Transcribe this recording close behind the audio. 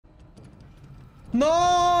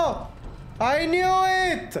No! I knew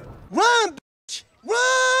it! Run, bitch!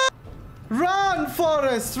 Run! Run,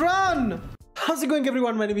 Forrest, run! How's it going,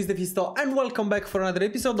 everyone? My name is Nephisto, and welcome back for another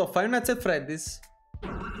episode of Five Nights at Freddy's.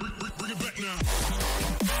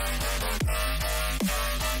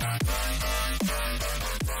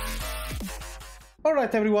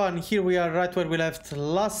 Alright everyone, here we are right where we left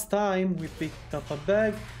last time. We picked up a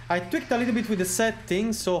bag. I tweaked a little bit with the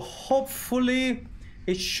settings, so hopefully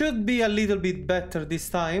it should be a little bit better this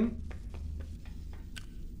time.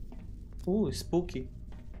 Ooh, spooky.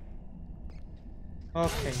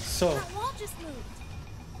 Okay, so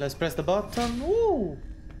let's press the button. Ooh,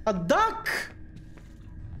 a duck!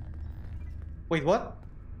 Wait, what?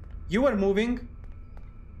 You were moving?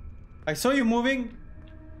 I saw you moving?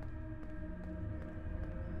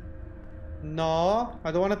 No,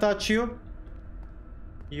 I don't want to touch you.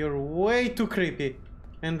 You're way too creepy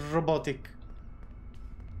and robotic.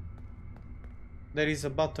 There is a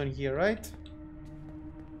button here, right?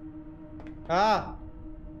 Ah!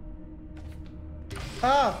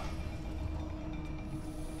 Ah!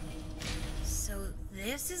 So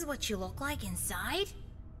this is what you look like inside?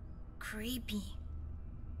 Creepy.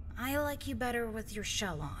 I like you better with your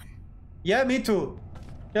shell on. Yeah, me too.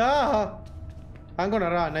 Yeah. I'm gonna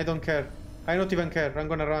run, I don't care. I don't even care, I'm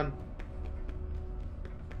gonna run.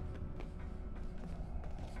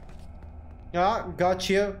 Yeah,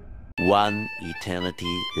 gotcha. One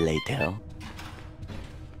eternity later.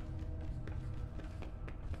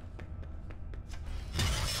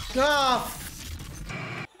 Ah!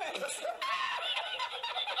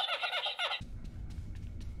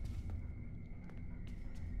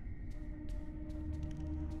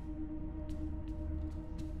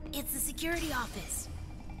 It's the security office.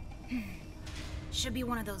 Should be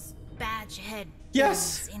one of those badge head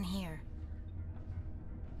Yes! things in here.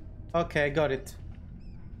 Okay, I got it.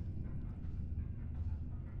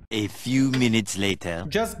 A few minutes later.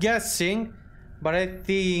 Just guessing, but I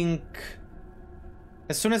think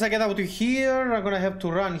as soon as I get out of here, I'm gonna have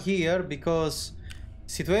to run here because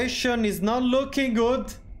situation is not looking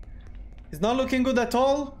good. It's not looking good at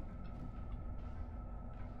all.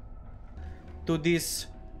 Do this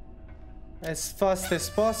as fast as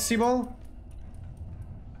possible.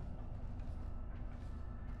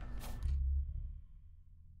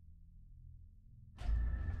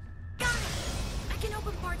 I can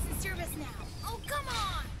open parts and service now. Oh, come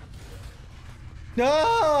on!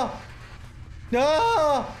 No!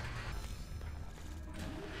 No!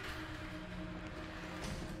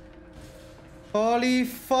 Holy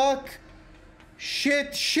fuck!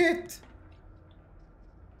 Shit, shit!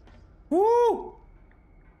 Woo!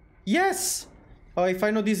 Yes! Oh, if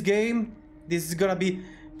I know this game, this is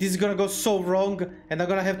gonna go so wrong, and I'm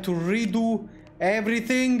gonna have to redo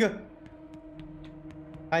everything.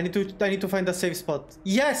 I need to find a safe spot.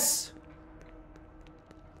 Yes!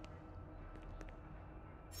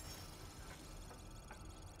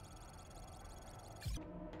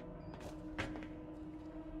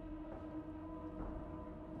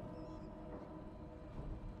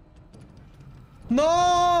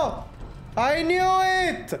 No! I knew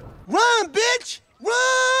it! Run, bitch!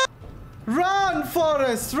 Run! Run,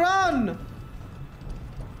 Forrest, run!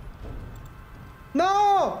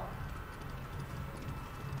 No!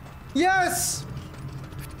 Yes!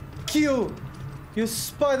 Q! You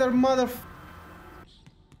spider mother...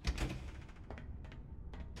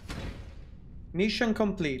 Mission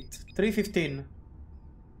complete. 3:15.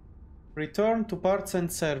 Return to parts and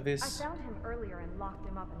I service. found him earlier and locked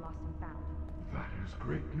him up and lost him found. That is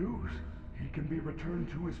great news. He can be returned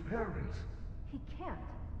to his parents. He can't.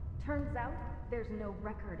 Turns out there's no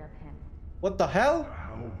record of him. What the hell?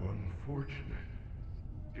 How unfortunate.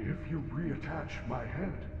 If you reattach my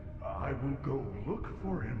head, I will go look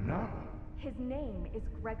for him now. His name is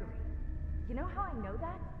Gregory. You know how I know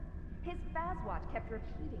that? His Fazwatch kept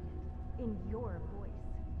repeating it in your voice.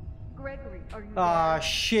 Gregory, are you Ah, there?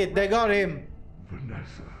 shit, they got him.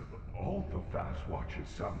 Vanessa, all the fast watches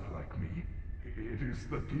sound like me. It is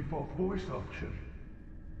the default voice option.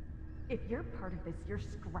 If you're part of this, you're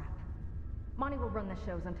scrap. Monty will run the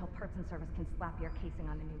shows until Parts and Service can slap your casing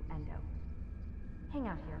on the new endo. Hang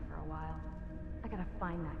out here for a while. I gotta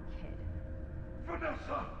find that kid.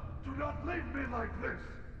 Vanessa, do not leave me like this.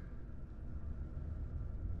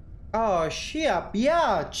 Oh, shit,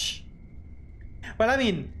 biatch. Well, I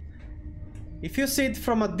mean, if you see it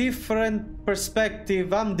from a different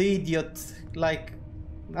perspective, I'm the idiot. Like,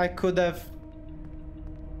 I could have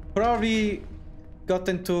probably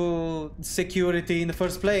gotten to security in the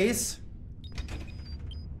first place.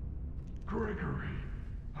 Gregory,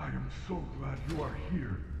 I am so glad you are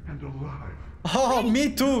here and alive. Oh,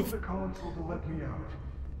 me too. The console to let me out.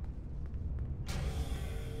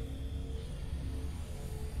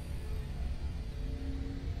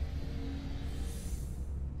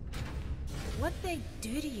 What'd they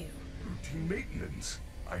do to you? Routine maintenance.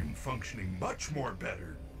 I'm functioning much more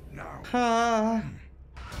better now. Ah.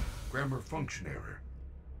 Grammar function error.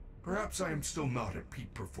 Perhaps I am still not at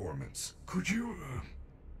peak performance. Could you,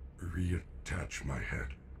 reattach my head?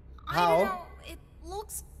 How? I don't know. It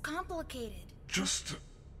looks complicated. Just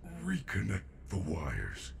reconnect the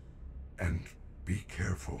wires. And be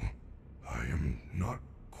careful. I am not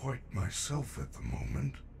quite myself at the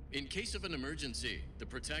moment. In case of an emergency, the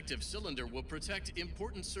protective cylinder will protect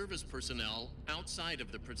important service personnel outside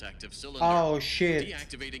of the protective cylinder. Oh, shit.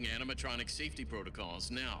 Deactivating animatronic safety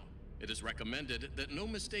protocols now. It is recommended that no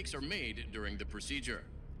mistakes are made during the procedure.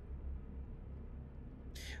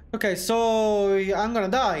 Okay, so I'm gonna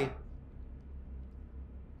die.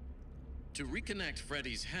 To reconnect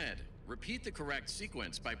Freddy's head, repeat the correct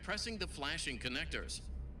sequence by pressing the flashing connectors.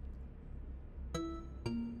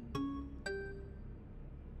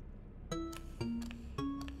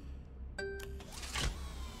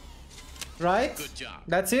 Right? Good job.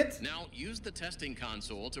 That's it? Now use the testing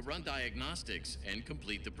console to run diagnostics and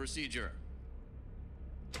complete the procedure.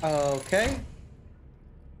 Okay.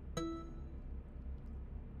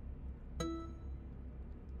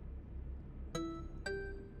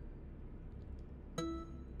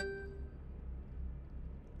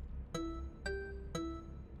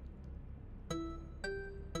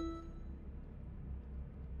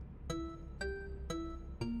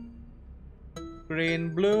 Green,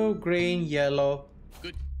 blue, green, yellow.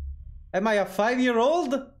 Good Am I a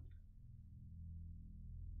 5-year-old?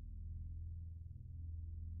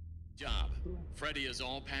 job. Freddy is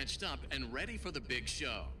all patched up and ready for the big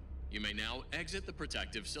show. You may now exit the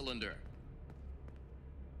protective cylinder.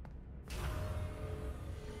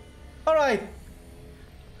 Alright.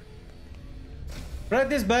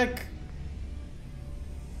 Freddy's back.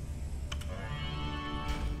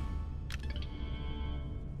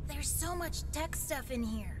 There's so much tech stuff in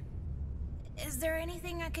here. Is there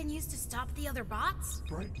anything I can use to stop the other bots?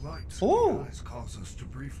 Bright lights Ooh. in the eyes cause us to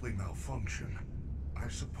briefly malfunction. I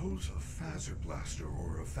suppose a phaser blaster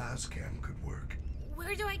or a phascam could work.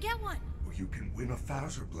 Where do I get one? Or you can win a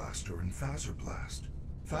phaser blaster in Phaser Blast.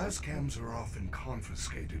 Phascams are often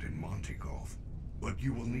confiscated in Monte Golf, but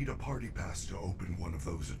you will need a party pass to open one of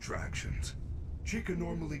those attractions. Chica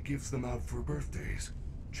normally gives them out for birthdays.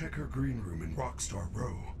 Check her green room in Rockstar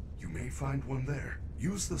Row. You may find one there.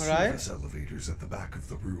 Use the service elevators at the back of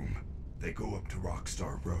the room. They go up to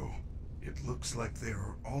Rockstar Row. It looks like they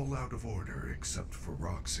are all out of order except for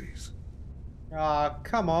Roxy's. Ah,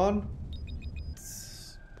 come on.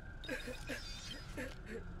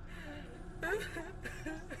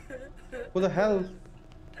 What the hell?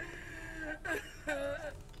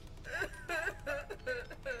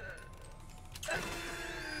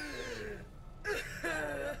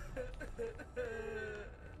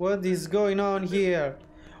 What is going on here?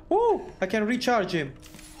 Oh, I can recharge him.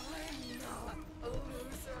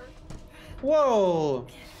 Whoa!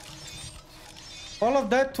 All of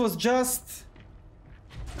that was just...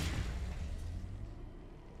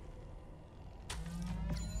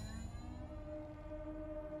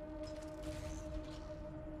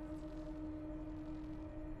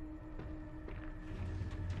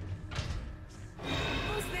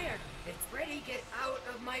 Who's there? It's Freddy. Get out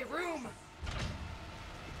of my room.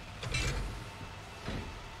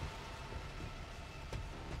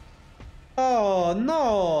 Oh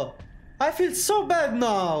no! I feel so bad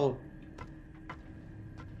now!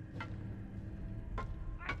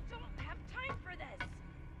 I don't have time for this.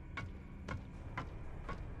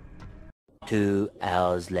 2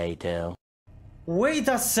 hours later. Wait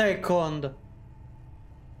a second!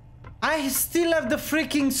 I still have the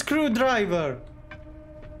freaking screwdriver!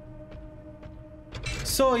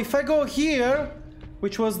 So if I go here,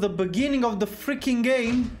 which was the beginning of the freaking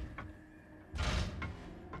game,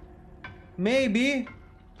 maybe...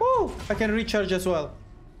 Woo! I can recharge as well.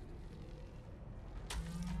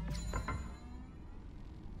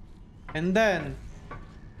 And then...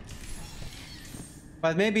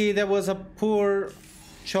 But maybe there was a poor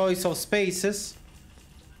choice of spaces.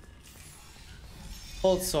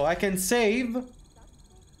 Also, I can save.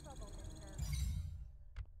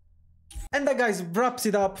 And that, guys, wraps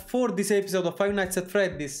it up for this episode of Five Nights at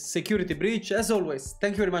Freddy's Security Breach. As always,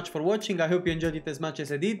 thank you very much for watching. I hope you enjoyed it as much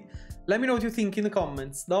as I did. Let me know what you think in the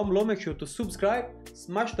comments down below. Make sure to subscribe,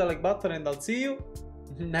 smash the like button, and I'll see you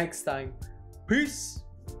next time. Peace!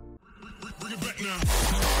 Bring it back now.